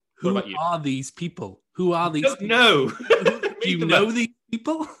What Who about you? are these people? Who are these people? No. Do you know these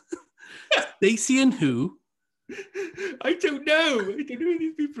people? Stacey and who? I don't know. I don't know who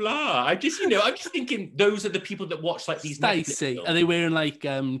these people are. I'm just thinking those are the people that watch like these Netflix Stacey. films. Are they wearing like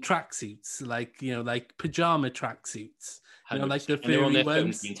tracksuits, like like pajama tracksuits? Like the 100%. And they're on their furry phones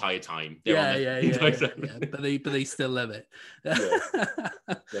ones. the entire time. Yeah. But they still love it. Yeah,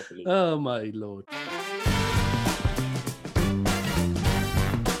 definitely. Oh my Lord.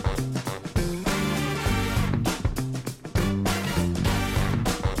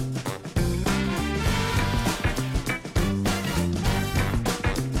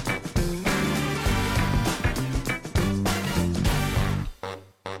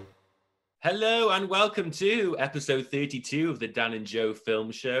 Hello and welcome to episode 32 of the Dan and Joe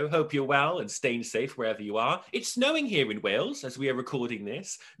Film Show. Hope you're well and staying safe wherever you are. It's snowing here in Wales as we are recording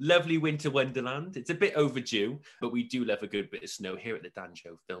this. Lovely winter wonderland. It's a bit overdue, but we do love a good bit of snow here at the Dan and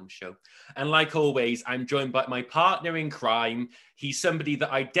Joe Film Show. And like always, I'm joined by my partner in crime. He's somebody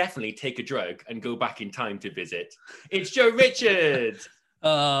that I definitely take a drug and go back in time to visit. It's Joe Richard.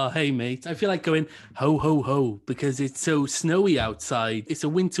 Oh, hey, mate. I feel like going ho, ho, ho, because it's so snowy outside. It's a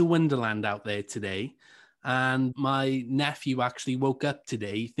winter wonderland out there today. And my nephew actually woke up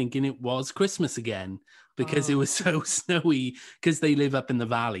today thinking it was Christmas again because it was so snowy, because they live up in the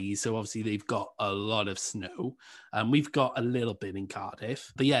valley. So obviously they've got a lot of snow. We've got a little bit in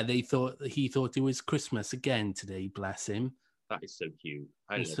Cardiff. But yeah, he thought it was Christmas again today, bless him. That is so cute.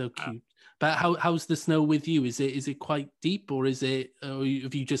 It's so cute. But how's the snow with you? Is it quite deep, or have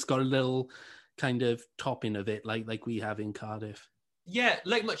you just got a little kind of topping of it like we have in Cardiff? Yeah,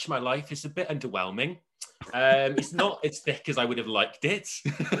 like much of my life, it's a bit underwhelming. It's not as thick as I would have liked it.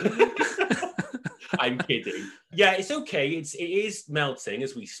 I'm kidding. Yeah, it's okay. It is melting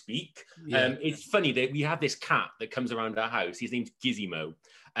as we speak. Yeah. It's funny that we have this cat that comes around our house. His name's Gizmo,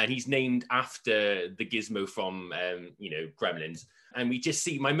 and he's named after the Gizmo from Gremlins. And we just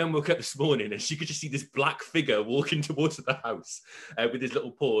see, my mum woke up this morning and she could just see this black figure walking towards the house with his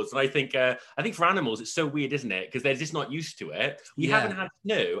little paws. And I think for animals, it's so weird, isn't it? Because they're just not used to it. We haven't had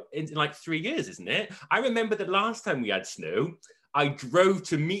snow in like 3 years, isn't it? I remember the last time we had snow, I drove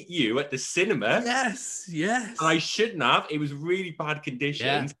to meet you at the cinema. Yes. And I shouldn't have. It was really bad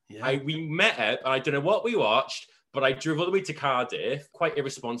conditions. Yeah. We met up, and I don't know what we watched, but I drove all the way to Cardiff quite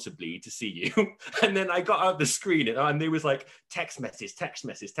irresponsibly to see you. And then I got out the screen and there was like text message.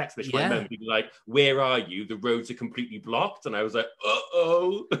 My mum was like, "Where are you? The roads are completely blocked." And I was like,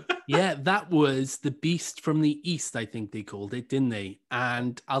 uh-oh. Yeah, that was The Beast from the East, I think they called it, didn't they?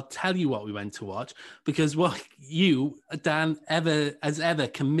 And I'll tell you what we went to watch, because what you, Dan, has ever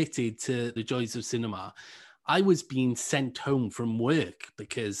committed to the joys of cinema. I was being sent home from work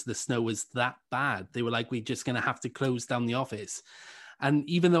because the snow was that bad. They were like, we're just going to have to close down the office. And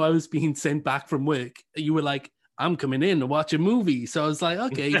even though I was being sent back from work, you were like, I'm coming in to watch a movie. So I was like,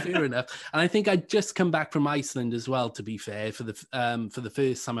 okay, fair enough. And I think I'd just come back from Iceland as well, to be fair, for the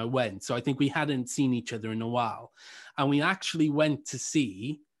first time I went. So I think we hadn't seen each other in a while. And we actually went to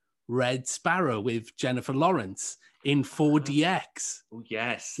see Red Sparrow with Jennifer Lawrence in 4DX. Oh,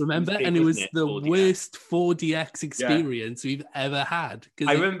 yes. Remember? And it was the worst 4DX experience we've ever had.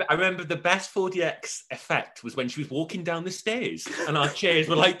 I remember the best 4DX effect was when she was walking down the stairs and our chairs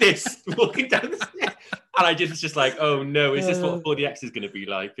were like this, walking down the stairs. And I just was just like, oh no, is this what 4DX is going to be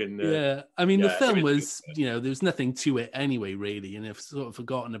like? And I mean, the film was, there was nothing to it anyway, really, and I've sort of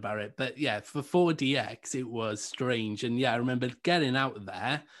forgotten about it. But yeah, for 4DX, it was strange. And yeah, I remember getting out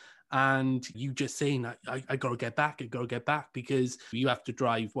there and you just saying, I got to get back, because you have to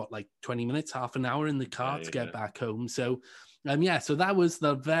drive, 20 minutes, half an hour in the car to get back home. So, so that was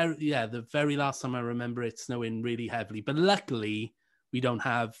the very last time I remember it snowing really heavily. But luckily, we don't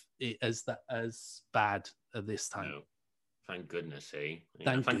have it as bad at this time. No. Thank goodness, eh?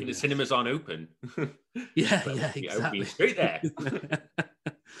 Thank goodness. The cinemas aren't open. Exactly. Straight there.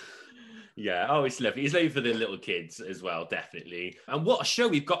 Yeah, oh, it's lovely. It's lovely for the little kids as well, definitely. And what a show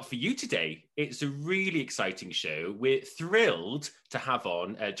we've got for you today. It's a really exciting show. We're thrilled to have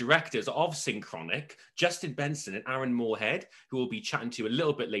on directors of Synchronic, Benson and Aaron Moorhead, who we'll be chatting to a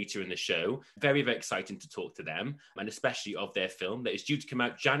little bit later in the show. Very, very exciting to talk to them, and especially of their film that is due to come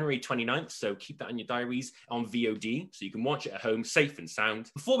out January 29th. So keep that in your diaries on VOD so you can watch it at home, safe and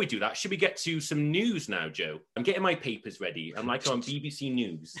sound. Before we do that, should we get to some news now, Joe? I'm getting my papers ready. I'm like on BBC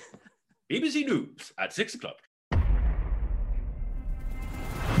News. BBC News at 6 o'clock.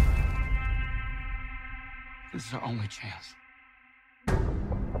 This is our only chance.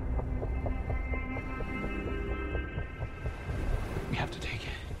 We have to take it.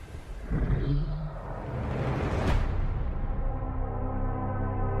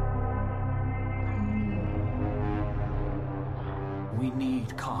 We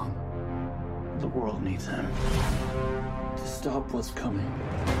need Kong. The world needs him to stop what's coming.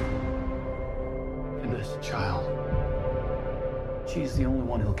 And this child, she's the only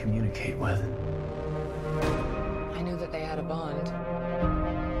one he'll communicate with. I knew that they had a bond.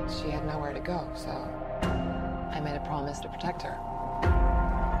 She had nowhere to go, so I made a promise to protect her.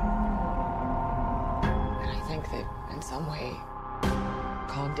 And I think that in some way,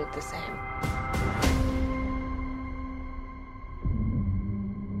 Kong did the same.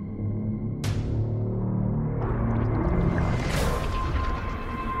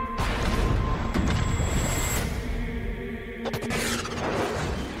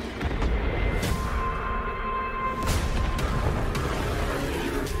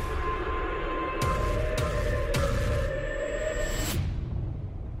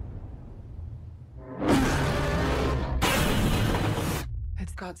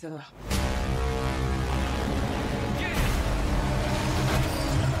 It's Godzilla.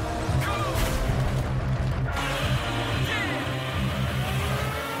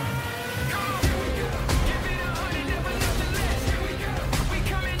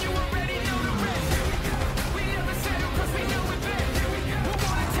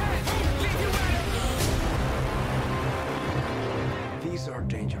 These are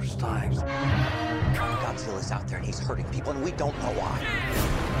dangerous times. Godzilla's out there and he's hurting people and we don't know why.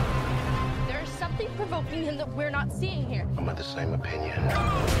 There's something provoking him that we're not seeing here. I'm of the same opinion.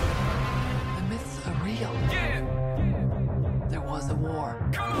 The myths are real. There was a war.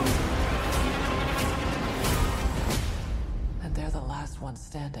 And they're the last ones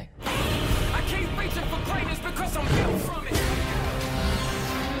standing. I keep reaching for greatness because I'm built from it.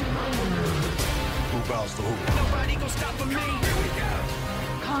 Who bows to who? Nobody gonna stop me. Here we go.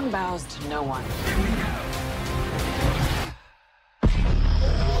 Kong bows to no one.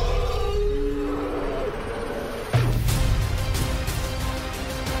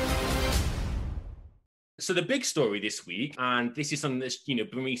 So the big story this week, and this is something that's been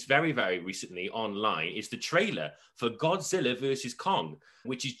released very, very recently online, is the trailer for Godzilla vs. Kong,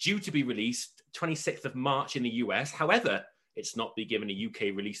 which is due to be released 26th of March in the US. However, it's not been given a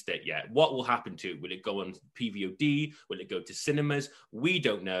UK release date yet. What will happen to it? Will it go on PVOD? Will it go to cinemas? We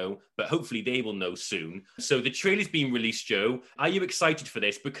don't know, but hopefully they will know soon. So the trailer's been released, Joe. Are you excited for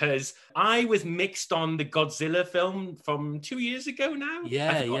this? Because I was mixed on the Godzilla film from 2 years ago now.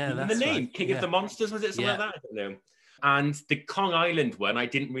 Yeah, that's the name. right. King of the Monsters, was it? Something like that? I don't know. And the Kong Island one, I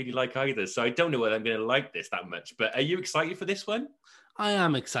didn't really like either. So I don't know whether I'm going to like this that much. But are you excited for this one? I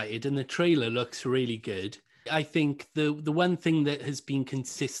am excited, and the trailer looks really good. I think the one thing that has been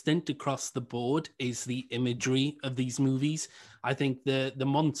consistent across the board is the imagery of these movies. I think the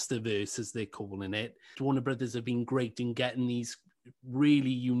Monsterverse, as they're calling it, Warner Brothers have been great in getting these really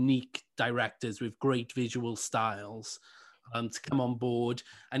unique directors with great visual styles to come on board,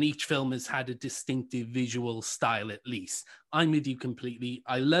 and each film has had a distinctive visual style at least. I'm with you completely.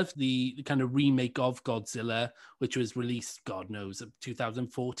 I love the kind of remake of Godzilla, which was released, God knows,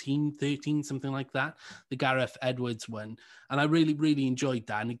 2014, 13, something like that, the Gareth Edwards one. And I really, really enjoyed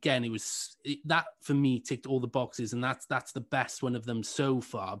that. And again, that for me ticked all the boxes, and that's the best one of them so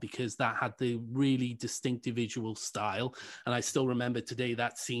far, because that had the really distinctive visual style. And I still remember today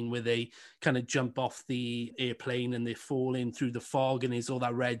that scene where they kind of jump off the airplane and they fall in through the fog, and there's all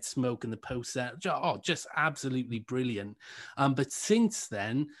that red smoke and the post set. Oh, just absolutely brilliant. But since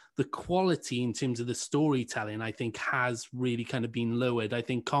then, the quality in terms of the storytelling, I think, has really kind of been lowered. I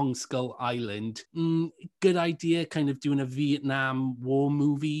think Kong Skull Island, good idea, kind of doing a Vietnam War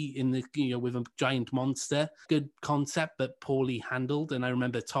movie in the with a giant monster. Good concept, but poorly handled. And I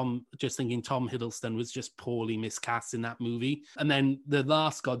remember Tom Hiddleston was just poorly miscast in that movie. And then the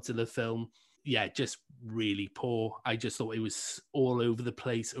last Godzilla film, yeah, just really poor. I just thought it was all over the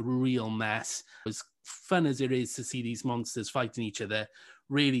place, a real mess. As fun as it is to see these monsters fighting each other,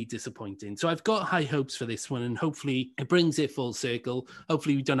 really disappointing. So I've got high hopes for this one, and hopefully it brings it full circle.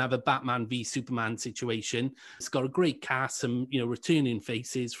 Hopefully we don't have a Batman v Superman situation. It's got a great cast, some returning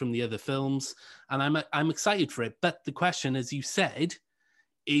faces from the other films, and I'm excited for it. But the question, as you said,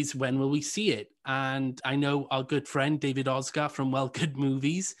 is when will we see it? And I know our good friend David Oscar from Well Good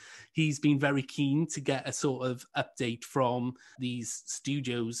Movies, he's been very keen to get a sort of update from these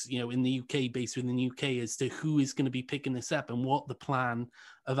studios, in the UK, based within the UK, as to who is going to be picking this up and what the plan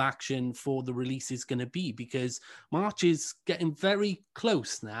of action for the release is going to be, because March is getting very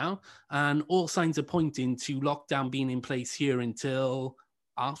close now, and all signs are pointing to lockdown being in place here until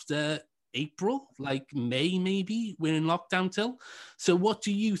after April, like May, maybe we're in lockdown till. So what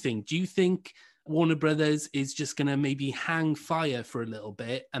do you think? Do you think Warner Brothers is just going to maybe hang fire for a little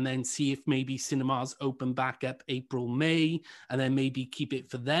bit and then see if maybe cinemas open back up April, May, and then maybe keep it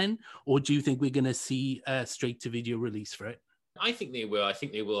for then? Or do you think we're going to see a straight-to-video release for it? I think they will. I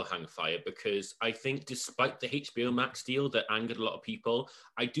think they will hang fire because I think despite the HBO Max deal that angered a lot of people,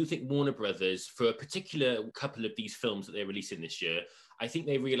 I do think Warner Brothers, for a particular couple of these films that they're releasing this year, I think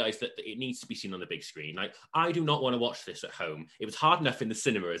they realised that it needs to be seen on the big screen. Like, I do not want to watch this at home. It was hard enough in the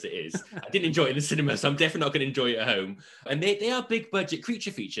cinema as it is. I didn't enjoy it in the cinema, so I'm definitely not going to enjoy it at home. And they are big budget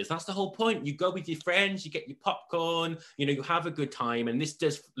creature features. That's the whole point. You go with your friends, you get your popcorn, you have a good time. And this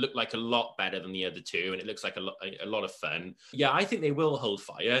does look like a lot better than the other two. And it looks like a lot of fun. Yeah, I think they will hold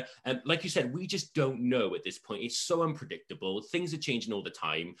fire. And like you said, we just don't know at this point. It's so unpredictable. Things are changing all the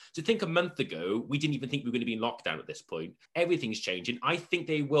time. To think a month ago, we didn't even think we were going to be in lockdown at this point. Everything's changing. I think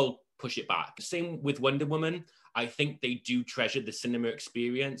they will push it back. Same with Wonder Woman. I think they do treasure the cinema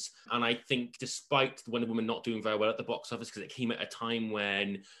experience. And I think despite Wonder Woman not doing very well at the box office, because it came at a time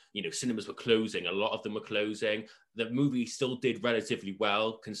when, cinemas were closing, a lot of them were closing, the movie still did relatively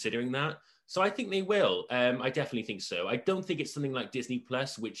well considering that. So I think they will. I definitely think so. I don't think it's something like Disney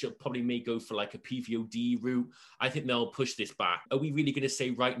Plus, which probably may go for like a PVOD route. I think they'll push this back. Are we really going to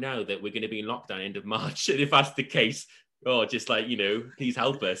say right now that we're going to be in lockdown end of March? And if that's the case, just like, please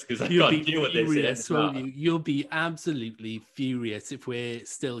help us because I can't deal with this. You'll be absolutely furious if we're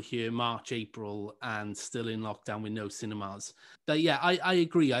still here March, April and still in lockdown with no cinemas. But yeah, I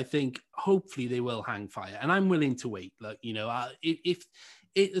agree. I think hopefully they will hang fire and I'm willing to wait. Like,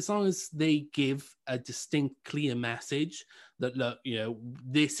 as long as they give a distinct, clear message that, look,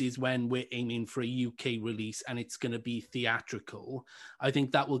 this is when we're aiming for a UK release and it's going to be theatrical, I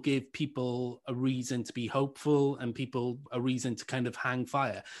think that will give people a reason to be hopeful and people a reason to kind of hang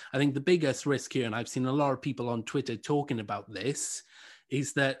fire. I think the biggest risk here, and I've seen a lot of people on Twitter talking about this,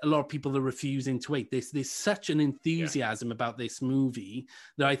 is that a lot of people are refusing to wait. There's such an enthusiasm about this movie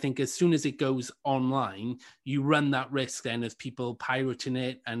that I think as soon as it goes online, you run that risk then of people pirating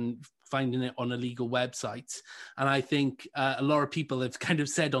it and finding it on illegal websites. And I think a lot of people have kind of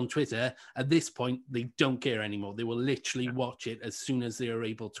said on Twitter, at this point, they don't care anymore. They will literally watch it as soon as they are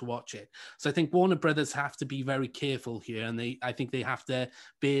able to watch it. So I think Warner Brothers have to be very careful here. And I think they have to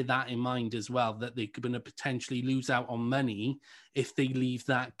bear that in mind as well, that they're going to potentially lose out on money if they leave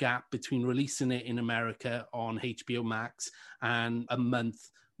that gap between releasing it in America on HBO Max and a month,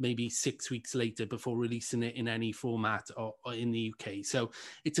 maybe 6 weeks later before releasing it in any format or in the UK. So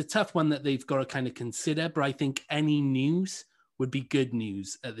it's a tough one that they've got to kind of consider, but I think any news would be good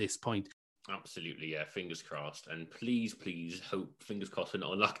news at this point. Absolutely, yeah. Fingers crossed. And please hope, fingers crossed, we're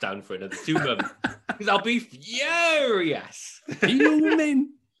not on lockdown for another 2 months. Because I'll be furious.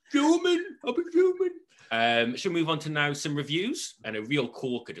 Fuming. I'll be fuming. Shall we move on to now some reviews and a real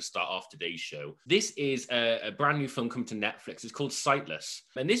corker to start off today's show. This is a brand new film coming to Netflix. It's called Sightless.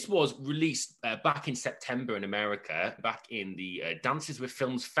 And this was released back in September in America, back in the Dances with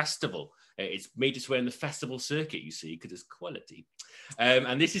Films Festival. It's made its way on the festival circuit, you see, because it's quality.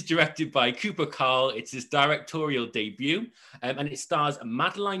 And this is directed by Cooper Carl. It's his directorial debut. And it stars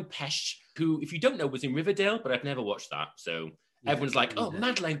Madeleine Pesch, who, if you don't know, was in Riverdale, but I've never watched that. So everyone's like, oh,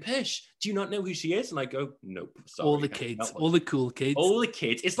 Madeleine Pesch, do you not know who she is? And I go, nope. Sorry, all the kids, all the cool kids. All the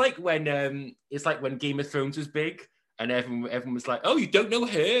kids. It's like when Game of Thrones was big. And everyone was like, oh, you don't know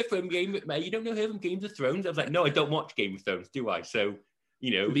her from Game of Thrones? I was like, no, I don't watch Game of Thrones, do I? So,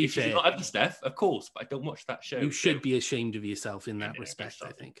 if she's not other stuff, of course, but I don't watch that show. You should be ashamed of yourself in that respect,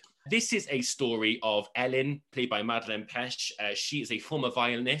 I think. This is a story of Ellen, played by Madeleine Pesch. She is a former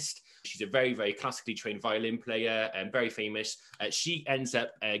violinist. She's a very, very classically trained violin player and very famous. She ends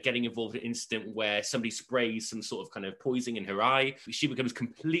up getting involved in an incident where somebody sprays some sort of kind of poison in her eye. She becomes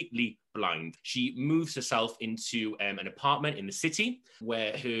completely blind. She moves herself into an apartment in the city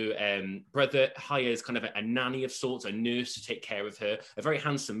where her brother hires kind of a nanny of sorts, a nurse to take care of her, a very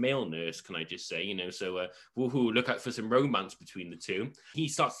handsome male nurse, can I just say, so woohoo, look out for some romance between the two. He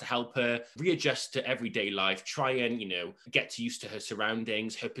starts to help her readjust to everyday life, try and, get used to her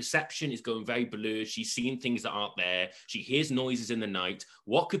surroundings. Her perception is going very blurred. She's seeing things that aren't there. She hears noises in the night.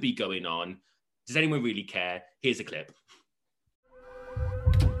 What could be going on? Does anyone really care? Here's a clip.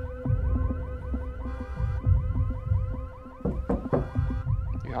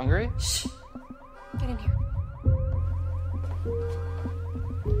 You hungry? Shh. Get in here.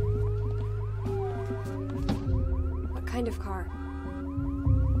 What kind of car?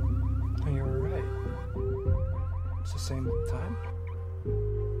 Oh, you were right. It's the same time.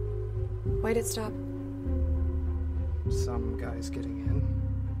 Why'd it stop? Some guy's getting in.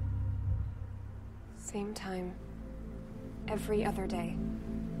 Same time. Every other day.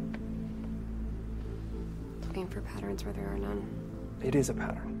 looking for patterns where there are none. It is a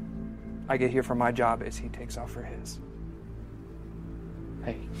pattern. I get here for my job as he takes off for his.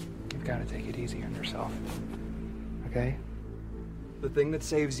 Hey, you've got to take it easy on yourself. Okay? The thing that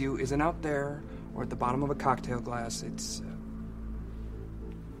saves you isn't out there or at the bottom of a cocktail glass. It's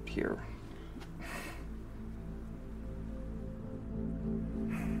here.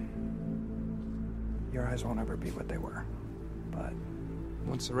 Your eyes won't ever be what they were. But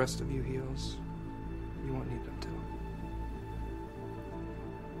once the rest of you heals, you won't need them to.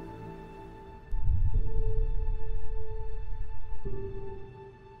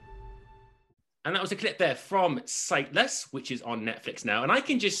 And that was a clip there from Sightless, which is on Netflix now. And I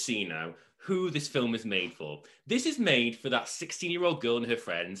can just see now who this film is made for. This is made for that 16-year-old girl and her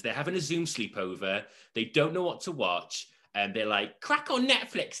friends. They're having a Zoom sleepover. They don't know what to watch. And they're like, crack on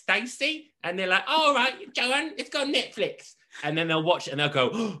Netflix, Daisy. And they're like, all right, Joanne, let's go on Netflix. And then they'll watch it and they'll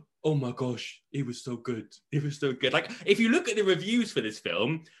go, oh my gosh, it was so good. It was so good. Like, if you look at the reviews for this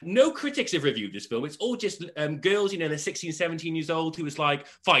film, no critics have reviewed this film. It's all just girls, they're 16, 17 years old who was like,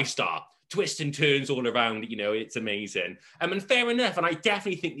 5-star. Twists and turns all around, it's amazing. And fair enough. And I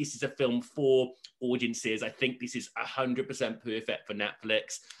definitely think this is a film for audiences. I think this is 100% perfect for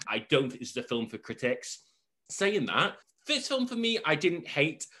Netflix. I don't think this is a film for critics. Saying that, this film for me, I didn't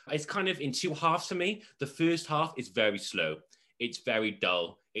hate. It's kind of in two halves for me. The first half is very slow. It's very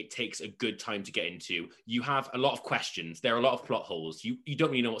dull. It takes a good time to get into. You have a lot of questions. There are a lot of plot holes. You don't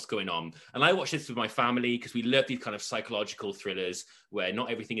really know what's going on. And I watched this with my family because we love these kind of psychological thrillers where not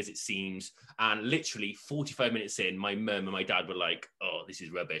everything is it seems. And literally 45 minutes in, my mum and my dad were like, oh, this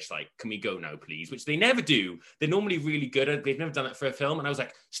is rubbish. Like, can we go now, please? Which they never do. They're normally really good at it. They've never done it for a film. And I was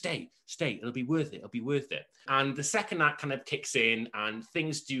like, stay. It'll be worth it. It'll be worth it. And the second act kind of kicks in and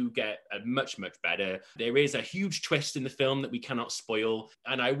things do get much, much better. There is a huge twist in the film that we cannot spoil.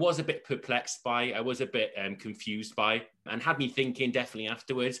 And I was a bit perplexed by, I was a bit confused by, and had me thinking definitely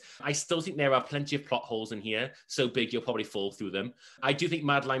afterwards. I still think there are plenty of plot holes in here, so big you'll probably fall through them. I do think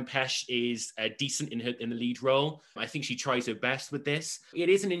Madeleine Pesch is decent in the lead role. I think she tries her best with this. It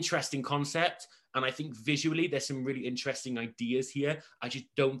is an interesting concept. And I think visually, there's some really interesting ideas here. I just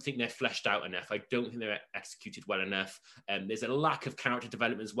don't think they're fleshed out enough. I don't think they're executed well enough. There's a lack of character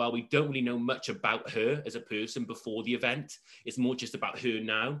development as well. We don't really know much about her as a person before the event. It's more just about her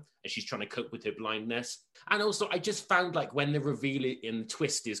now, and she's trying to cope with her blindness. And also, I just found like when the reveal in the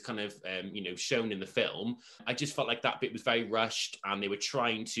twist is kind of, shown in the film, I just felt like that bit was very rushed and they were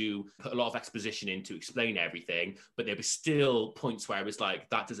trying to put a lot of exposition in to explain everything. But there were still points where I was like,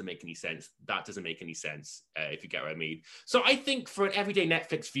 that doesn't make any sense. That doesn't make any sense, if you get what I mean. So I think for an everyday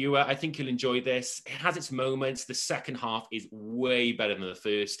Netflix viewer, I think you'll enjoy this. It has its moments. The second half is way better than the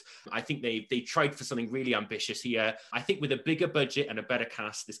first. I think they tried for something really ambitious here. I think with a bigger budget and a better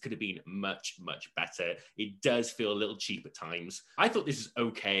cast, this could have been much, much better. It does feel a little cheap at times. I thought this was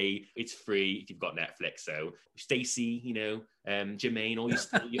okay. It's free if you've got Netflix. So Stacey, Jermaine, all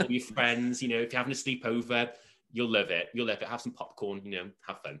your friends, if you're having a sleepover, you'll love it. You'll love it. Have some popcorn,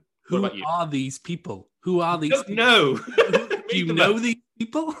 have fun. What about you? Who are these people? Who are these? I don't know. Do you know these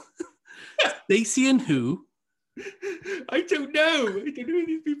people? Stacey and who? I don't know. I don't know who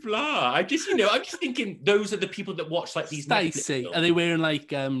these people are. I'm just thinking those are the people that watch like these. Stacey, are they wearing like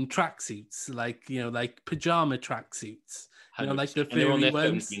tracksuits, like pajama tracksuits? Like the they're on their ones.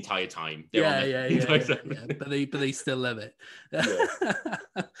 phones the entire time. But they still love it. Yeah,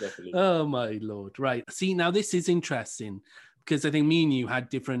 definitely. Oh my Lord! Right. See, now this is interesting. Because I think me and you had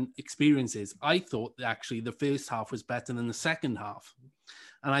different experiences. I thought that actually the first half was better than the second half.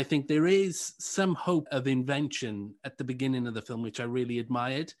 And I think there is some hope of invention at the beginning of the film, which I really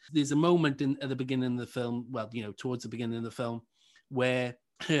admired. There's a moment at the beginning of the film, towards the beginning of the film, where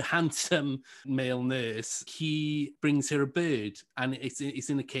her handsome male nurse, he brings her a bird and it's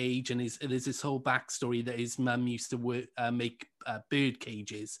in a cage, and there's this whole backstory that his mum used to make bird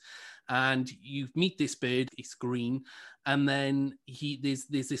cages. And you meet this bird, it's green, and then there's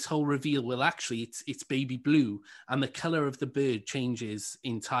this whole reveal. Well, actually, it's baby blue, and the color of the bird changes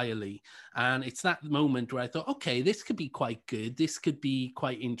entirely. And it's that moment where I thought, okay, this could be quite good. This could be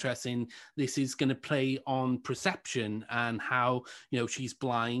quite interesting. This is going to play on perception and how she's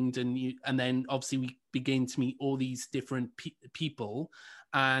blind, and then obviously we begin to meet all these different people,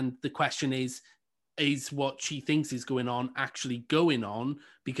 and the question is what she thinks is going on actually going on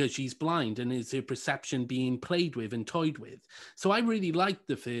because she's blind, and is her perception being played with and toyed with? So I really liked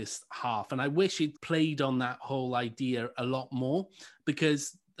the first half, and I wish it played on that whole idea a lot more,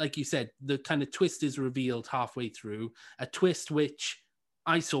 because like you said, the kind of twist is revealed halfway through, a twist which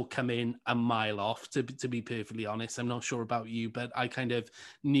I saw come in a mile off, to be perfectly honest. I'm not sure about you, but I kind of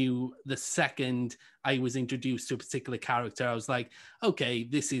knew the second I was introduced to a particular character, I was like, okay,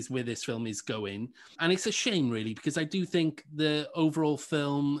 this is where this film is going. And it's a shame, really, because I do think the overall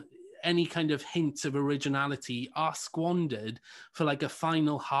film, any kind of hints of originality are squandered for like a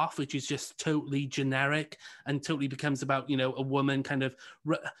final half, which is just totally generic and totally becomes about, you know, a woman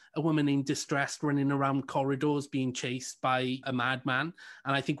in distress running around corridors being chased by a madman.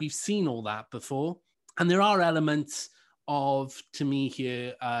 And I think we've seen all that before. And there are elements of, to me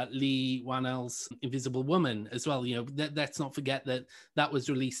here, Lee Whannell's Invisible Woman as well. You know, let's not forget that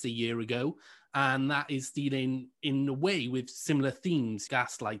was released a year ago. And that is dealing in a way with similar themes,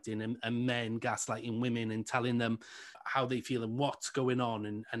 gaslighting and men gaslighting women and telling them how they feel and what's going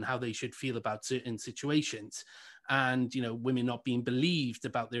on and how they should feel about certain situations. And, you know, women not being believed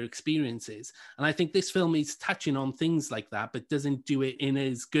about their experiences. And I think this film is touching on things like that, but doesn't do it in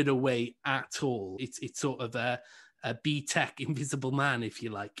as good a way at all. It's sort of a B-Tech Invisible Man, if you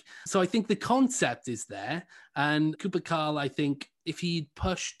like. So I think the concept is there. And Cooper Carl, I think, if he'd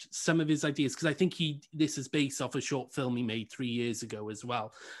pushed some of his ideas, because I think this is based off a short film he made 3 years ago as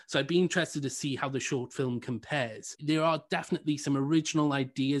well. So I'd be interested to see how the short film compares. There are definitely some original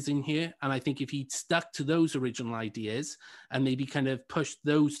ideas in here. And I think if he'd stuck to those original ideas and maybe kind of pushed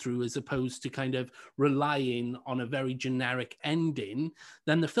those through as opposed to kind of relying on a very generic ending,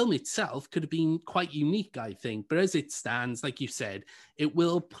 then the film itself could have been quite unique, I think. But as it stands, like you said, it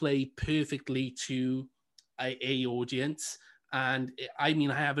will play perfectly to a audience. And I mean,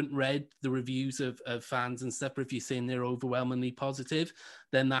 I haven't read the reviews of fans and stuff, but if you're saying they're overwhelmingly positive,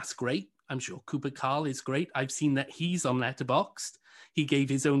 then that's great. I'm sure Cooper Carl is great. I've seen that he's on Letterboxd. He gave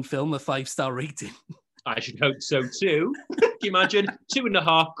his own film a 5-star rating. I should hope so too. Can you imagine?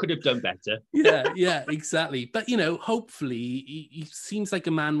 2.5 could have done better. Yeah, exactly. But, you know, hopefully he seems like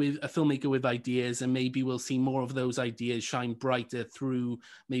a filmmaker with ideas, and maybe we'll see more of those ideas shine brighter through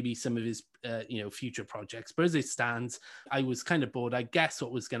maybe some of his, future projects. But as it stands, I was kind of bored. I guess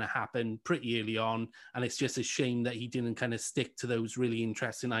what was going to happen pretty early on. And it's just a shame that he didn't kind of stick to those really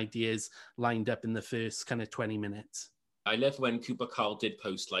interesting ideas lined up in the first kind of 20 minutes. I love when Cooper Carl did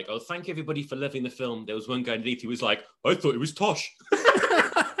post like, oh, thank everybody for loving the film. There was one guy underneath who was like, I thought it was Tosh.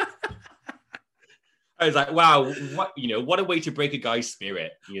 I was like, wow, what a way to break a guy's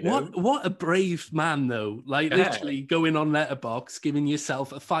spirit, you know? What a brave man, though. Like, literally going on Letterboxd, giving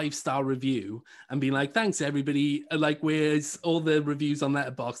yourself a 5-star review and being like, thanks, everybody. Like, whereas all the reviews on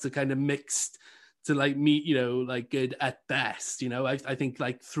Letterboxd are kind of mixed to like meet, like good at best, I think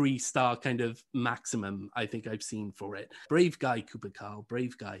like 3-star kind of maximum I think I've seen for it. Brave guy, Cooper Carl,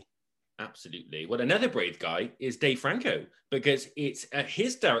 brave guy. Absolutely. Well, another brave guy is Dave Franco, because it's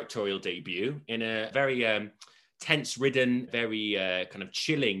his directorial debut in a very tense-ridden, very kind of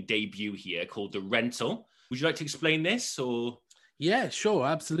chilling debut here called The Rental. Would you like to explain this or... Yeah, sure,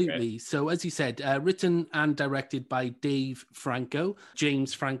 absolutely. Okay. So as you said, written and directed by Dave Franco,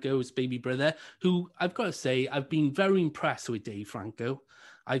 James Franco's baby brother, who I've got to say, I've been very impressed with Dave Franco.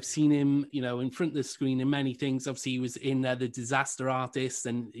 I've seen him, in front of the screen in many things. Obviously, he was in The Disaster Artist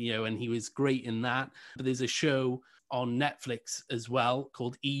and he was great in that. But there's a show on Netflix as well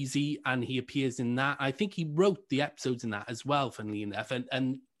called Easy, and he appears in that. I think he wrote the episodes in that as well, funnily enough.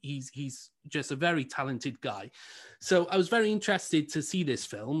 And he's just a very talented guy. So I was very interested to see this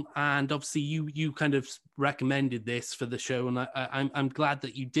film, and obviously you kind of recommended this for the show, and I'm glad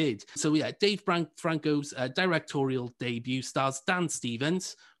that you did. So yeah, Dave Franco's directorial debut stars Dan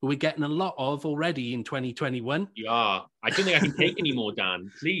Stevens, who we're getting a lot of already in 2021. Yeah, I don't think I can take any more,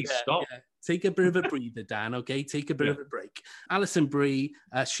 Dan. Please stop. Yeah. Take a bit of a breather, Dan, okay? Take a bit of a break. Alison Brie,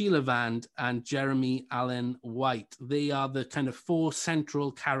 Sheila Vand, and Jeremy Allen White. They are the kind of 4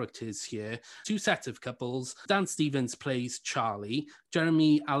 central characters here. 2 sets of couples. Dan Stevens plays Charlie.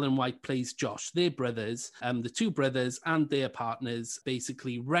 Jeremy Allen White plays Josh. They're brothers. The 2 brothers and their partners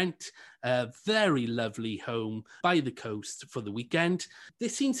basically rent a very lovely home by the coast for the weekend. There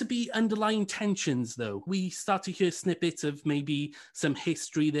seems to be underlying tensions, though. We start to hear snippets of maybe some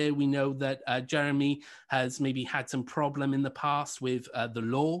history there. We know that Jeremy has maybe had some problem in the past with the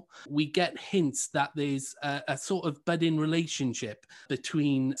law. We get hints that there's a sort of budding relationship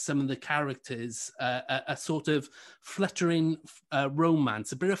between some of the characters, a sort of fluttering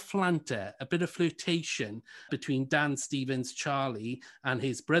romance, a bit of flanter, a bit of flirtation between Dan Stevens, Charlie, and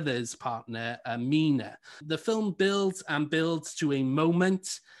his brother's partner, Mina. The film builds and builds to a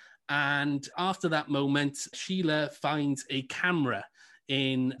moment, and after that moment, Sheila finds a camera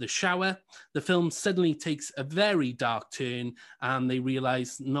in the shower. The film suddenly takes a very dark turn, and they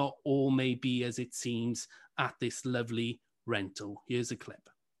realize not all may be as it seems at this lovely Rental. Here's a clip.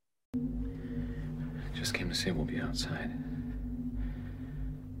 Just came to say we'll be outside.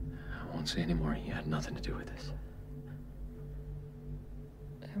 I won't say anymore. You had nothing to do with this.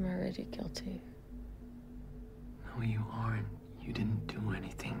 I'm already guilty. No, you aren't. You didn't do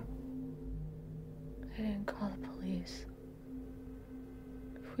anything. I didn't call the police.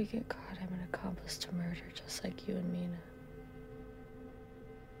 If we get caught, I'm an accomplice to murder, just like you and Mina.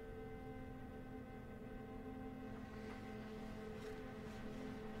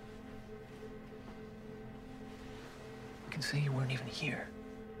 You can say you weren't even here.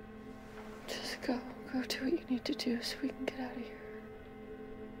 Just go do what you need to do so we can get out of here.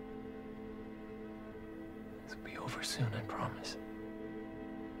 This will be over soon, I promise.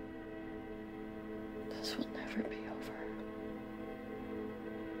 This will never be over.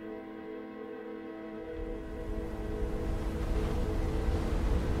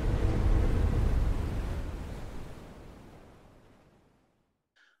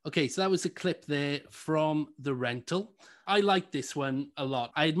 Okay, so that was a clip there from The Rental. I like this one a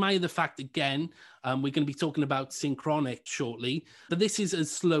lot. I admire the fact, again, we're going to be talking about Synchronic shortly, but this is a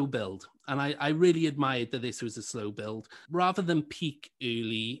slow build. And I really admired that this was a slow build. Rather than peak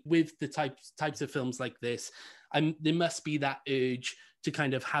early with the types of films like this, there must be that urge to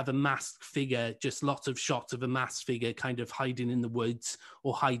kind of have a masked figure, just lots of shots of a masked figure kind of hiding in the woods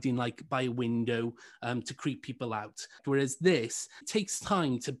or hiding like by a window to creep people out. Whereas this takes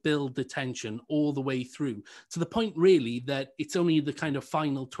time to build the tension all the way through, to the point really that it's only the kind of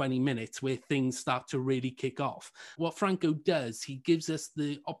final 20 minutes where things start to really kick off. What Franco does, he gives us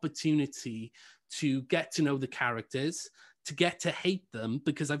the opportunity to get to know the characters, to get to hate them,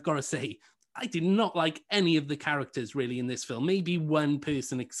 because I've got to say, I did not like any of the characters really in this film, maybe one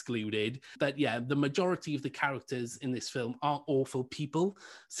person excluded. But yeah, the majority of the characters in this film are awful people.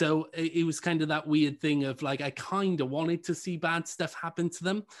 So it was kind of that weird thing of like, I kind of wanted to see bad stuff happen to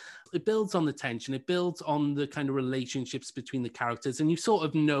them. It builds on the tension. It builds on the kind of relationships between the characters, and you sort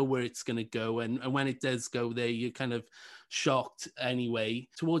of know where it's going to go. And when it does go there, you're kind of shocked anyway.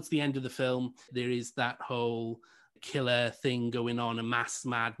 Towards the end of the film, there is that whole killer thing going on, a masked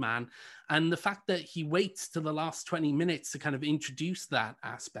madman, and the fact that he waits to the last 20 minutes to kind of introduce that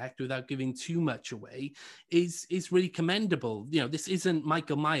aspect without giving too much away is really commendable. You know, this isn't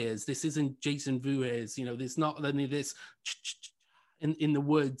Michael Myers, this isn't Jason Voorhees, you know, there's not any of this in the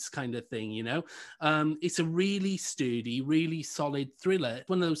woods kind of thing, you know. It's a really sturdy, really solid thriller.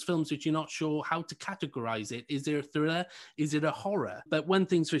 One of those films which you're not sure how to categorize it. Is there a thriller? Is it a horror? But one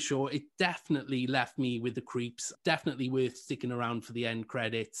thing's for sure, it definitely left me with the creeps. Definitely worth sticking around for the end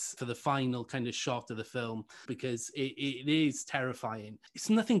credits, for the final kind of shot of the film, because it is terrifying. It's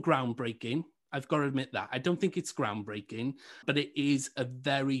nothing groundbreaking. I've got to admit that. I don't think it's groundbreaking, but it is a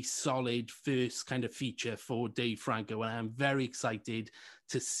very solid first kind of feature for Dave Franco, and I'm very excited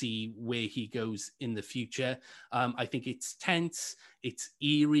to see where he goes in the future. I think it's tense, it's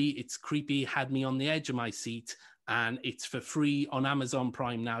eerie, it's creepy, had me on the edge of my seat, and it's for free on Amazon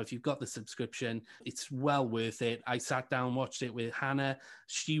Prime now. If you've got the subscription, it's well worth it. I sat down, watched it with Hannah.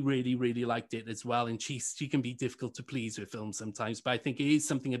 She really, really liked it as well. And she can be difficult to please with films sometimes, but I think it is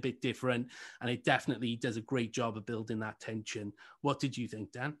something a bit different, and it definitely does a great job of building that tension. What did you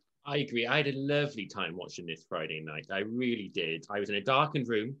think, Dan? I agree. I had a lovely time watching this Friday night. I really did. I was in a darkened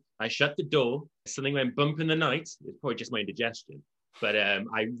room. I shut the door. Something went bump in the night. It's probably just my indigestion. But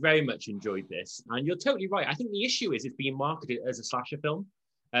I very much enjoyed this. And you're totally right. I think the issue is it's being marketed as a slasher film.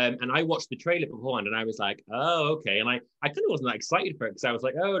 And I watched the trailer beforehand and I was like, oh, okay. And I kind of wasn't that excited for it because I was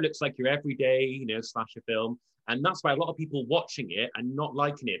like, oh, it looks like your everyday, you know, slasher film. And that's why a lot of people watching it and not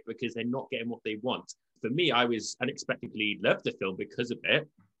liking it because they're not getting what they want. For me, I was unexpectedly loved the film because of it.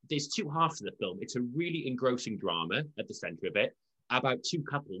 There's two halves to the film. It's a really engrossing drama at the center of it about two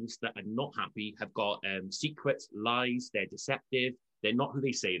couples that are not happy, have got secrets, lies, they're deceptive. They're not who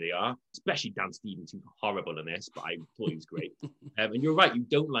they say they are, especially Dan Stevens, who's horrible in this, but I thought he was great. And you're right, you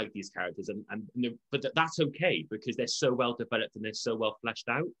don't like these characters, but that's okay because they're so well developed and they're so well fleshed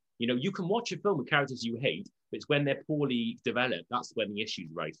out. You know, you can watch a film with characters you hate, but it's when they're poorly developed, that's when the issues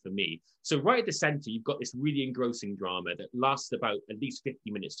rise for me. So right at the center, you've got this really engrossing drama that lasts about at least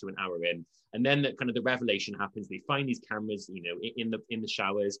 50 minutes to an hour in. And then the revelation happens. They find these cameras, you know, in the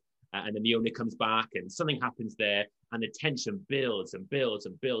showers. And then the owner comes back and something happens there and the tension builds and builds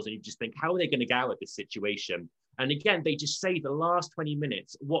and builds. And you just think, how are they going to get out of this situation? And again, they just say the last 20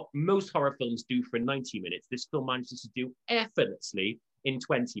 minutes, what most horror films do for 90 minutes, this film manages to do effortlessly in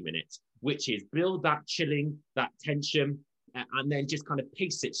 20 minutes, which is build that chilling, that tension, and then just kind of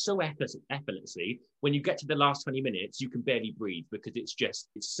pace it so effortlessly. When you get to the last 20 minutes, you can barely breathe because it's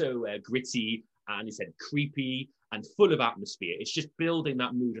so gritty and he said creepy and full of atmosphere. It's just building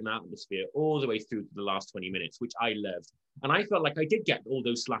that mood and atmosphere all the way through to the last 20 minutes, which I loved. And I felt like I did get all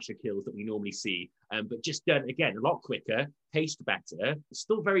those slasher kills that we normally see, but just done, again, a lot quicker, paced better.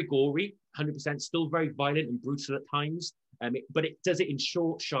 Still very gory, 100%, still very violent and brutal at times. But it does it in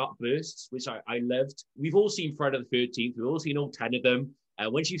short, sharp bursts, which I loved. We've all seen Friday the 13th. We've all seen all 10 of them.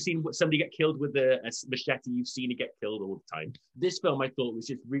 Once you've seen somebody get killed with a machete, you've seen it get killed all the time. This film, I thought, was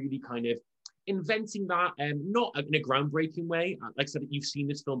just really kind of inventing that, not in a groundbreaking way. Like I said, you've seen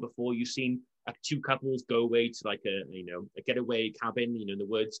this film before. You've seen two couples go away to like a getaway cabin, in the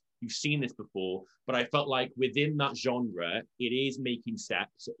woods. You've seen this before, but I felt like within that genre, it is making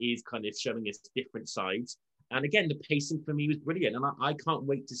steps. It is kind of showing us different sides. And again, the pacing for me was brilliant. And I can't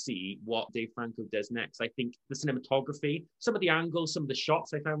wait to see what Dave Franco does next. I think the cinematography, some of the angles, some of the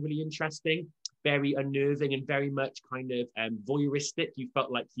shots I found really interesting, very unnerving and very much kind of voyeuristic. You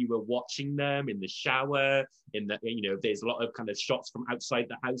felt like you were watching them in the shower, there's a lot of kind of shots from outside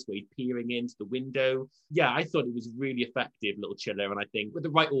the house where he's peering into the window. Yeah, I thought it was really effective little chiller. And I think with the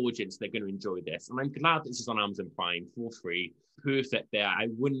right audience, they're going to enjoy this. And I'm glad this is on Amazon Prime for free. Perfect there. I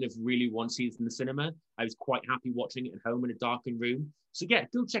wouldn't have really wanted to see this in the cinema. I was quite happy watching it at home in a darkened room. So yeah,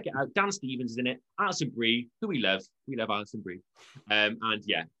 go check it out. Dan Stevens is in it. Alison Brie, who we love. We love Alison Brie. And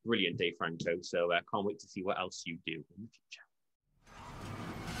yeah, brilliant Dave Franco. So can't wait to see what else you do in the future.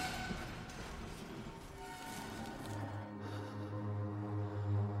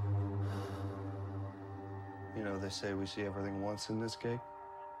 They say we see everything once in this gig.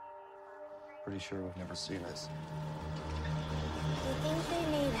 Pretty sure we've never seen this. I think they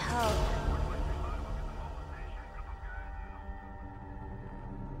need help.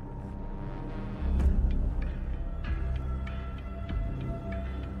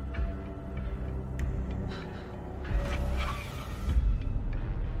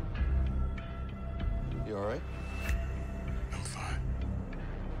 You all right? I'm fine.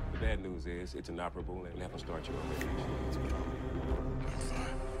 The bad news is it's inoperable and have to start you on medication. I'm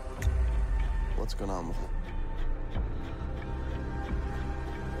fine. What's going on with it?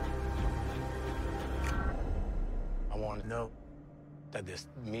 I want to know that there's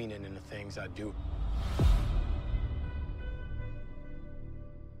meaning in the things I do.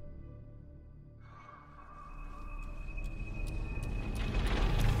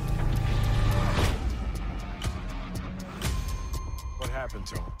 What happened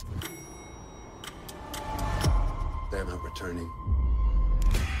to him? They're not returning.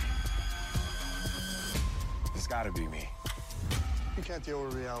 It's gotta be me. You can't deal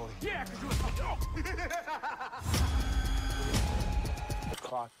with reality. Yeah, because The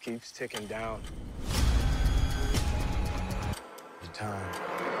clock keeps ticking down. The time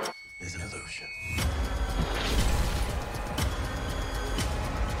is an illusion.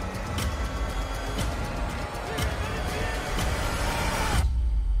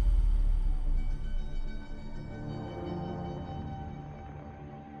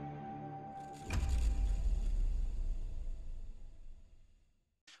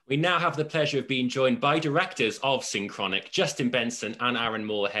 We now have the pleasure of being joined by directors of Synchronic, Justin Benson and Aaron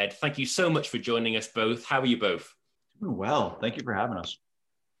Moorhead. Thank you so much for joining us both. How are you both? Well, thank you for having us.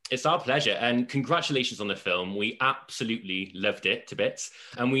 It's our pleasure, and congratulations on the film. We absolutely loved it to bits,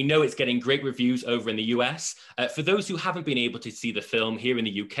 and we know it's getting great reviews over in the US. For those who haven't been able to see the film here in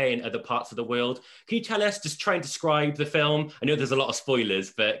the UK and other parts of the world, can you tell us, just try and describe the film? I know there's a lot of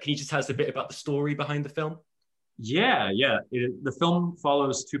spoilers, but can you just tell us a bit about the story behind the film? Yeah. The film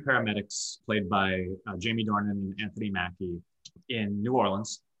follows two paramedics played by Jamie Dornan and Anthony Mackie in New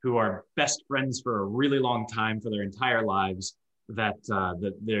Orleans, who are best friends for a really long time, for their entire lives. That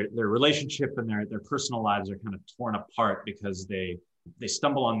their relationship and their personal lives are kind of torn apart because they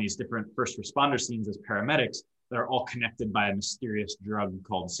stumble on these different first responder scenes as paramedics that are all connected by a mysterious drug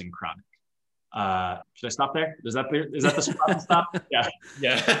called Synchronic. Should I stop there? Is that the spot stop? Yeah.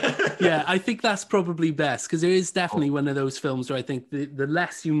 Yeah, I think that's probably best, because there is definitely one of those films where I think the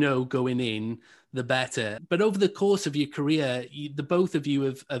less you know going in, the better. But over the course of your career, the both of you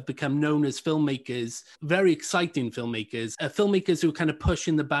have become known as filmmakers, very exciting filmmakers, filmmakers who are kind of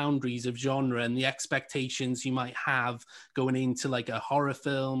pushing the boundaries of genre and the expectations you might have going into like a horror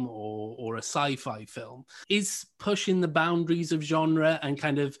film or a sci-fi film. Is pushing the boundaries of genre and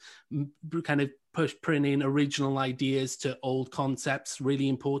kind of putting in original ideas to old concepts really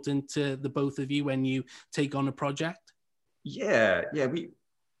important to the both of you when you take on a project? Yeah.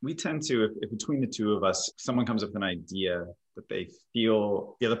 We tend to, if between the two of us, someone comes up with an idea that they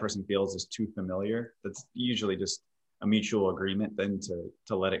feel, the other person feels is too familiar, that's usually just a mutual agreement then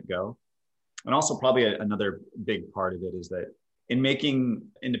to let it go. And also probably another big part of it is that in making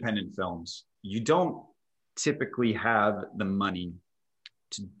independent films, you don't typically have the money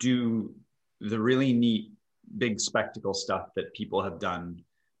to do the really neat big spectacle stuff that people have done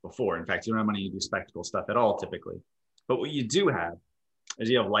before. In fact, you don't have money to do spectacle stuff at all typically. But what you do have is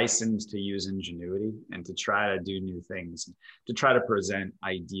you have license to use ingenuity and to try to do new things, to try to present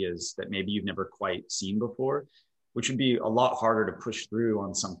ideas that maybe you've never quite seen before, which would be a lot harder to push through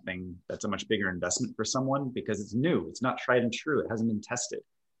on something that's a much bigger investment for someone because it's new. It's not tried and true. It hasn't been tested.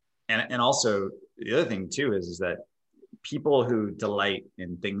 And also the other thing too is that people who delight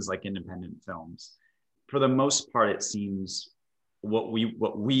in things like independent films, for the most part, it seems what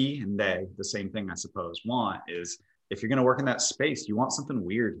we and they, the same thing, I suppose, want is if you're going to work in that space, you want something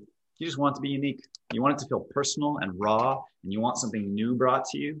weird. You just want it to be unique. You want it to feel personal and raw, and you want something new brought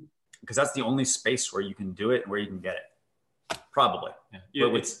to you because that's the only space where you can do it and where you can get it. Probably. Yeah,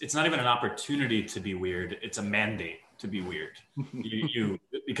 it's not even an opportunity to be weird. It's a mandate to be weird.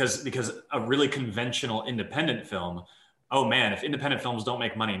 Because a really conventional independent film, oh man, if independent films don't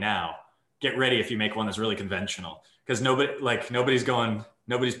make money now, get ready if you make one that's really conventional. Because nobody's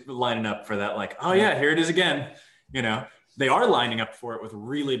lining up for that. Like, oh yeah, here it is again. You know, they are lining up for it with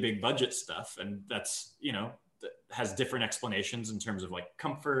really big budget stuff, and that's, you know, has different explanations in terms of like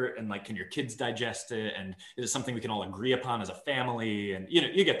comfort and like, can your kids digest it, and is it something we can all agree upon as a family, and you know,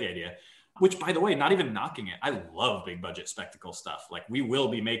 you get the idea. Which, by the way, not even knocking it, I love big budget spectacle stuff. Like, we will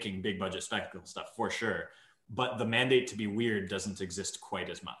be making big budget spectacle stuff for sure, but the mandate to be weird doesn't exist quite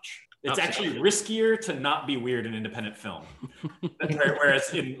as much. It's actually riskier to not be weird in independent film.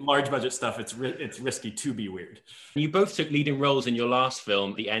 Whereas in large budget stuff, it's risky to be weird. You both took leading roles in your last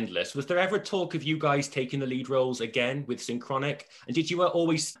film, The Endless. Was there ever talk of you guys taking the lead roles again with Synchronic? And did you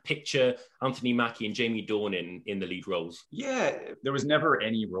always picture Anthony Mackie and Jamie Dornan in the lead roles? Yeah, there was never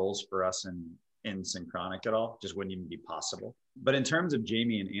any roles for us in Synchronic at all. Just wouldn't even be possible. But in terms of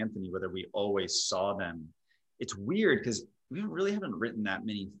Jamie and Anthony, whether we always saw them, it's weird because we really haven't written that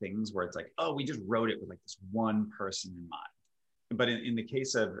many things where it's like, oh, we just wrote it with like this one person in mind. But in the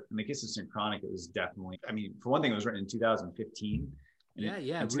case of Synchronic, it was definitely, I mean, for one thing, it was written in 2015.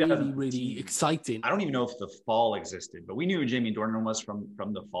 Yeah, really exciting. I don't even know if The Fall existed, but we knew who Jamie Dornan was from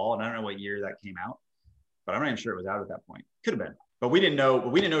The Fall, and I don't know what year that came out, but I'm not even sure it was out at that point. Could have been, but we didn't know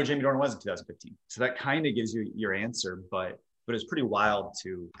who Jamie Dornan was in 2015. So that kind of gives you your answer, but it's pretty wild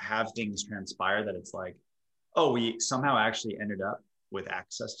to have things transpire that it's like, oh, we somehow actually ended up with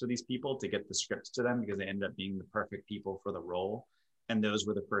access to these people to get the scripts to them because they ended up being the perfect people for the role. And those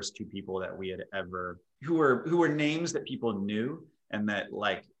were the first two people that we had ever, who were names that people knew and that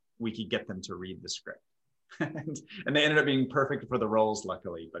like we could get them to read the script. and they ended up being perfect for the roles,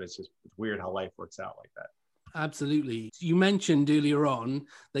 luckily, but it's weird how life works out like that. Absolutely. You mentioned earlier on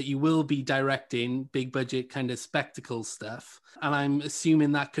that you will be directing big budget kind of spectacle stuff. And I'm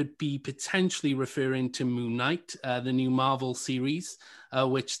assuming that could be potentially referring to Moon Knight, the new Marvel series,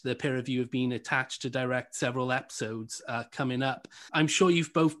 which the pair of you have been attached to direct several episodes coming up. I'm sure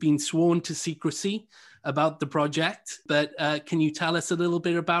you've both been sworn to secrecy about the project, but can you tell us a little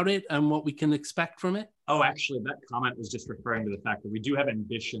bit about it and what we can expect from it? Oh, actually, that comment was just referring to the fact that we do have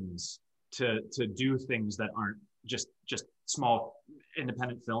ambitions to do things that aren't just small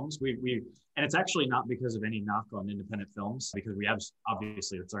independent films. We and it's actually not because of any knock on independent films, because we have,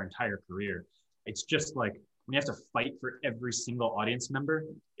 obviously it's our entire career. It's just like when you have to fight for every single audience member,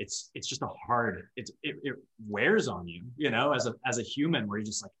 it's just it wears on you, you know, as a human, where you're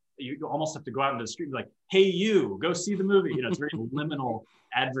just like, you almost have to go out into the street and be like, hey, you go see the movie. You know, it's very liminal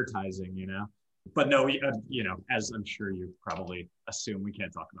advertising, you know. But no, you know, as I'm sure you probably assume, we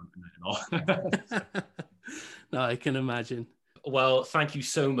can't talk about that at all. No, I can imagine. Well, thank you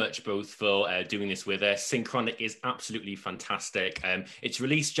so much both for doing this with us. Synchronic is absolutely fantastic. It's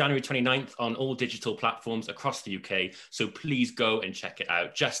released January 29th on all digital platforms across the UK, so please go and check it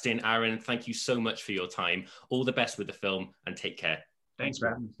out. Justin, Aaron, thank you so much for your time. All the best with the film and take care. Thanks,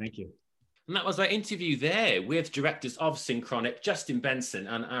 Aaron. Thank you. And that was our interview there with directors of Synchronic, Justin Benson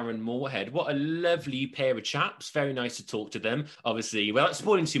and Aaron Moorhead. What a lovely pair of chaps. Very nice to talk to them. Obviously, without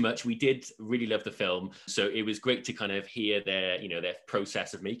spoiling too much, we did really love the film. So it was great to kind of hear their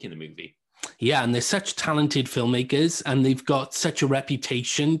process of making the movie. Yeah, and they're such talented filmmakers, and they've got such a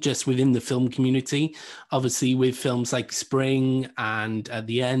reputation just within the film community. Obviously, with films like Spring and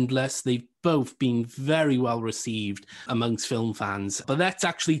The Endless, they've both been very well received amongst film fans. But let's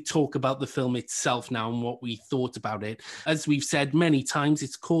actually talk about the film itself now and what we thought about it. As we've said many times,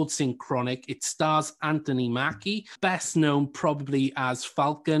 it's called Synchronic. It stars Anthony Mackie, best known probably as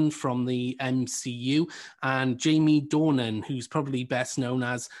Falcon from the MCU, and Jamie Dornan, who's probably best known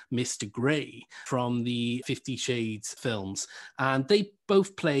as Mr. Grey from the 50 Shades films. And they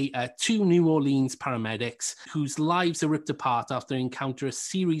both play two New Orleans paramedics whose lives are ripped apart after they encounter a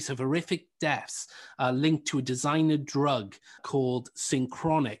series of horrific deaths linked to a designer drug called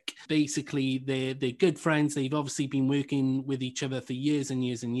Synchronic. Basically, they're good friends. They've obviously been working with each other for years and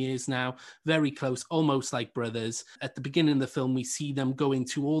years and years now, very close, almost like brothers. At the beginning of the film, we see them go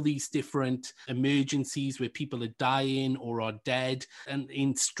into all these different emergencies where people are dying or are dead, and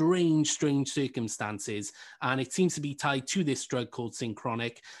in strange circumstances. And it seems to be tied to this drug called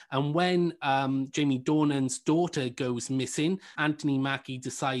Synchronic. And when Jamie Dornan's daughter goes missing, Anthony Mackie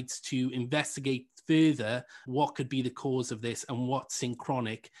decides to investigate further what could be the cause of this and what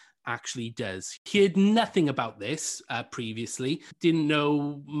Synchronic actually does. He heard nothing about this previously, didn't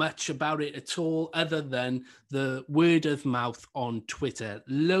know much about it at all other than the word of mouth on Twitter.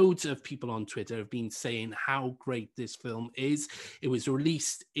 Loads of people on Twitter have been saying how great this film is. It was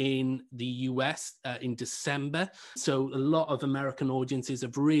released in the US in December, so a lot of American audiences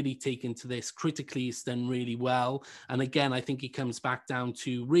have really taken to this. Critically, it's done really well, and again, I think it comes back down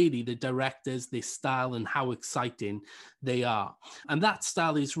to really the directors, this style, and how exciting they are. And that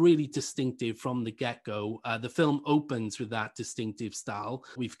style is really distinctive from the get-go. The film opens with that distinctive style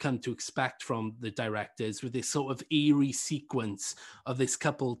we've come to expect from the directors, with this sort of eerie sequence of this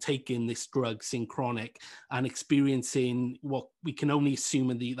couple taking this drug Synchronic and experiencing what we can only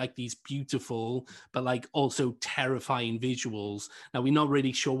assume are these beautiful but like also terrifying visuals. Now, we're not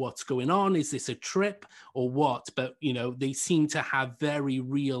really sure what's going on. Is this a trip or what? But they seem to have very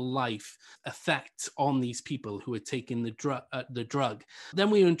real life effects on these people who are taking the drug. Then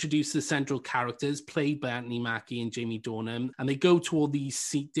we introduce the central characters played by Anthony Mackie and Jamie Dornan, and they go to all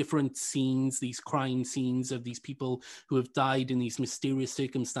these different scenes, these crime scenes of these people who have died in these mysterious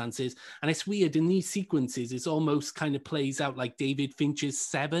circumstances. And it's weird, in these sequences, it almost kind of plays out like David Fincher's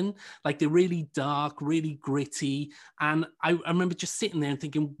Seven. Like, they're really dark, really gritty. And I remember just sitting there and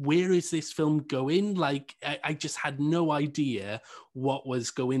thinking, where is this film going? Like, I just had no idea what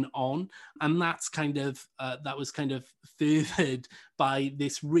was going on. And that's that was kind of furthered by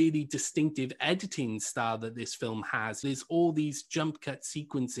this really distinctive editing style that this film has. There's all these jump cut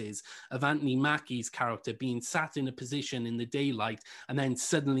sequences of Anthony Mackie's character being sat in a position in the daylight and then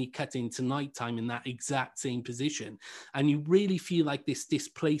suddenly cut into nighttime in that exact same position. And you really feel like this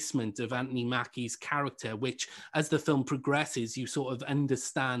displacement of Anthony Mackie's character, which as the film progresses, you sort of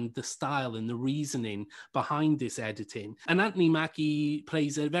understand the style and the reasoning behind this editing. And Anthony Mackie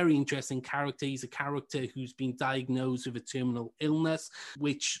plays a very interesting character. He's a character who's been diagnosed with a terminal illness,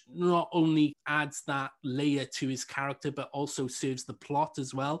 which not only adds that layer to his character, but also serves the plot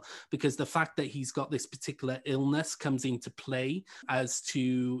as well, because the fact that he's got this particular illness comes into play as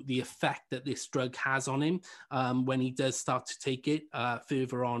to the effect that this drug has on him when he does start to take it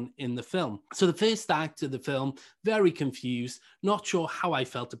further on in the film. So the first act of the film, very confused, not sure how I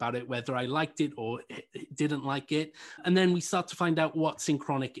felt about it, whether I liked it or didn't like it. And then we start to find out what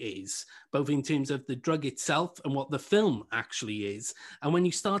Synchronic is, both in terms of the drug itself and what the film actually is. And when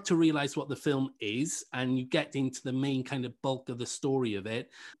you start to realize what the film is and you get into the main kind of bulk of the story of it,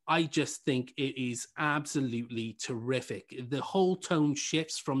 I just think it is absolutely terrific. The whole tone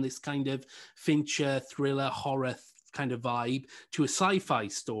shifts from this kind of Fincher thriller horror kind of vibe to a sci-fi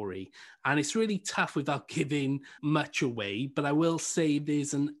story. And it's really tough without giving much away, but I will say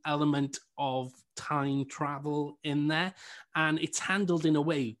there's an element of time travel in there, and it's handled in a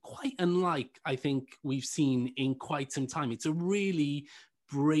way quite unlike I think we've seen in quite some time. It's a really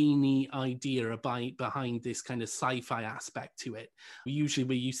brainy idea behind this kind of sci-fi aspect to it. Usually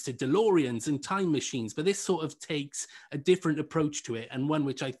we're used to DeLoreans and time machines, but this sort of takes a different approach to it, and one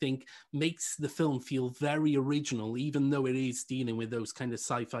which I think makes the film feel very original, even though it is dealing with those kind of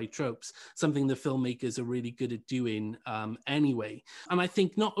sci-fi tropes, something the filmmakers are really good at doing anyway. And I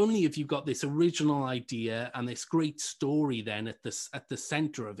think not only have you got this original idea and this great story then at the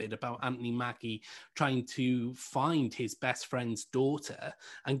center of it about Anthony Mackie trying to find his best friend's daughter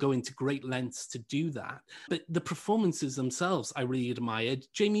and go into great lengths to do that, but the performances themselves I really admired.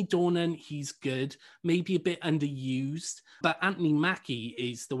 Jamie Dornan, he's good, maybe a bit underused, but Anthony Mackie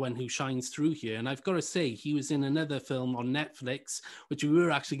is the one who shines through here. And I've got to say, he was in another film on Netflix, which we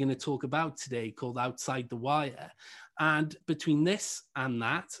were actually going to talk about today, called Outside the Wire. And between this and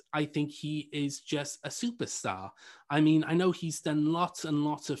that, I think he is just a superstar. I mean, I know he's done lots and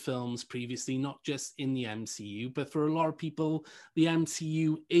lots of films previously, not just in the MCU, but for a lot of people, the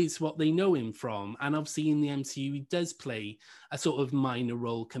MCU is what they know him from. And obviously in the MCU, he does play a sort of minor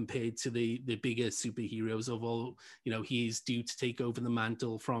role compared to the bigger superheroes, although, he is due to take over the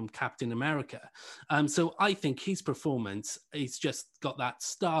mantle from Captain America. So I think his performance is just got that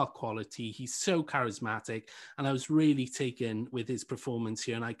star quality. He's so charismatic. And I was really really taken with his performance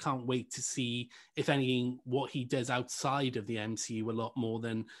here, and I can't wait to see, if anything, what he does outside of the MCU a lot more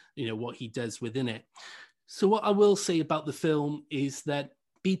than, what he does within it. So what I will say about the film is that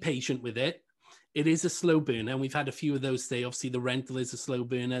be patient with it. It is a slow burner, and we've had a few of those today. Obviously, The Rental is a slow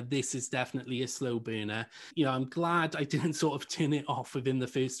burner. This is definitely a slow burner. I'm glad I didn't sort of turn it off within the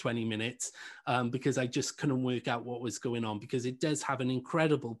first 20 minutes because I just couldn't work out what was going on, because it does have an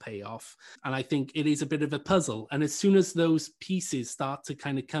incredible payoff. And I think it is a bit of a puzzle. And as soon as those pieces start to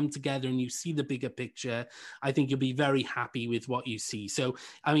kind of come together and you see the bigger picture, I think you'll be very happy with what you see. So,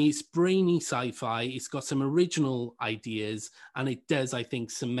 I mean, it's brainy sci-fi. It's got some original ideas, and it does, I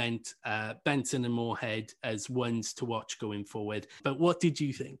think, cement Benson and Moorhead as ones to watch going forward. But what did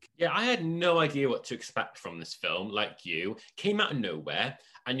you think? Yeah, I had no idea what to expect from this film, like you. Came out of nowhere,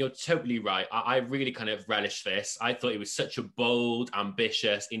 and you're totally right. I really kind of relished this. I thought it was such a bold,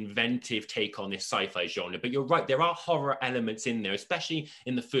 ambitious, inventive take on this sci-fi genre. But you're right, there are horror elements in there, especially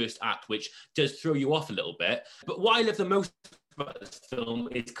in the first act, which does throw you off a little bit. But what I love the most about this film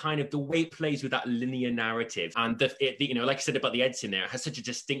is kind of the way it plays with that linear narrative, and like I said about the editing there, it has such a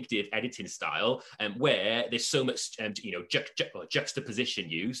distinctive editing style, where there's so much juxtaposition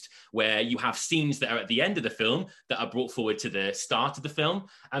used, where you have scenes that are at the end of the film that are brought forward to the start of the film,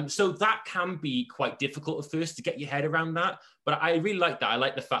 so that can be quite difficult at first to get your head around that. But I really like that. I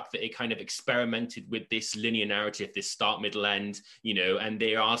like the fact that it kind of experimented with this linear narrative, this start, middle, end, and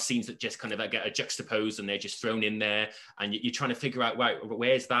there are scenes that just kind of get juxtaposed and they're just thrown in there. And you're trying to figure out, right,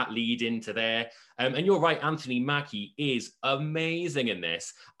 where's that lead into there? And you're right, Anthony Mackie is amazing in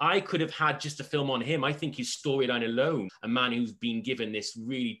this. I could have had just a film on him. I think his storyline alone, a man who's been given this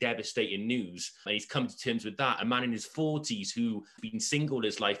really devastating news, and he's come to terms with that, a man in his 40s who's been single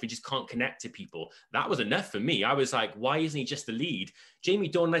his life and just can't connect to people. That was enough for me. I was like, why isn't he just the lead?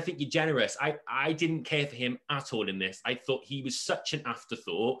 Jamie Dornan, I think you're generous. I didn't care for him at all in this. I thought he was such an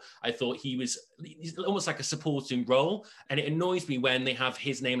afterthought. I thought he's almost like a supporting role. And it annoys me when they have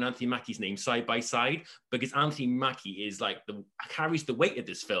his name and Anthony Mackie's name side by side, because Anthony Mackie is like carries the weight of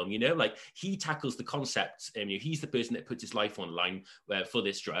this film, like he tackles the concepts. He's the person that puts his life on the line for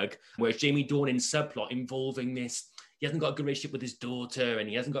this drug. Whereas Jamie Dornan's subplot involving this, he hasn't got a good relationship with his daughter and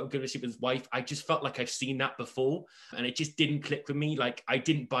he hasn't got a good relationship with his wife. I just felt like I've seen that before and it just didn't click with me. Like, I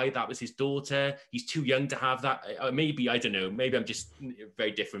didn't buy that was his daughter. He's too young to have that. Maybe, I don't know, maybe I'm just very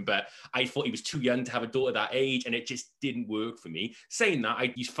different, but I thought he was too young to have a daughter that age and it just didn't work for me. Saying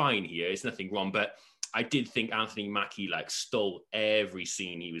that, he's fine here. There's nothing wrong, but I did think Anthony Mackie stole every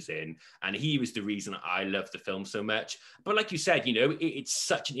scene he was in, and he was the reason I loved the film so much. But like you said, it's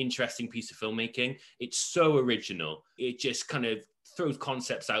such an interesting piece of filmmaking. It's so original. It just kind of throws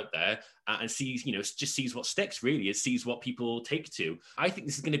concepts out there and sees, just sees what sticks, really. It sees what people take to. I think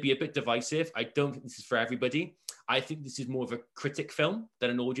this is going to be a bit divisive. I don't think this is for everybody. I think this is more of a critic film than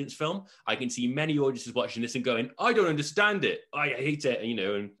an audience film. I can see many audiences watching this and going, I don't understand it. I hate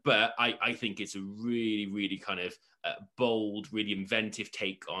it, but I think it's a really, really kind of bold, really inventive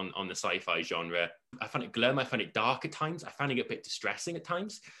take on the sci-fi genre. I find it glum. I find it dark at times. I find it a bit distressing at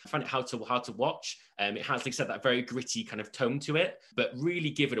times. I find it hard to watch. It has, like I said, that very gritty kind of tone to it, but really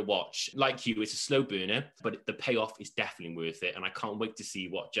give it a watch. Like you, it's a slow burner, but the payoff is definitely worth it. And I can't wait to see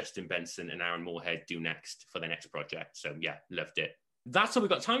what Justin Benson and Aaron Moorhead do next for their next project. So yeah, loved it. That's all we've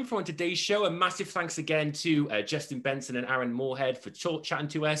got time for on today's show. A massive thanks again to Justin Benson and Aaron Moorhead for chatting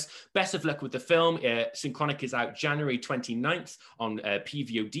to us. Best of luck with the film. Synchronic is out January 29th on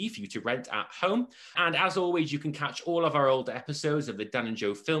PVOD for you to rent at home. And as always, you can catch all of our older episodes of the Dan and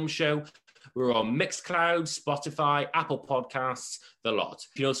Joe Film Show. We're on Mixcloud, Spotify, Apple Podcasts, the lot.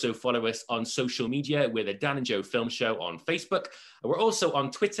 You can also follow us on social media with the Dan and Joe Film Show on Facebook. We're also on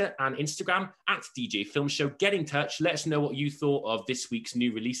Twitter and Instagram at DJ Film Show. Get in touch. Let us know what you thought of this week's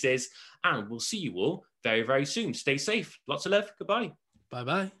new releases. And we'll see you all very, very soon. Stay safe. Lots of love. Goodbye.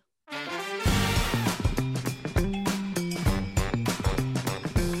 Bye-bye.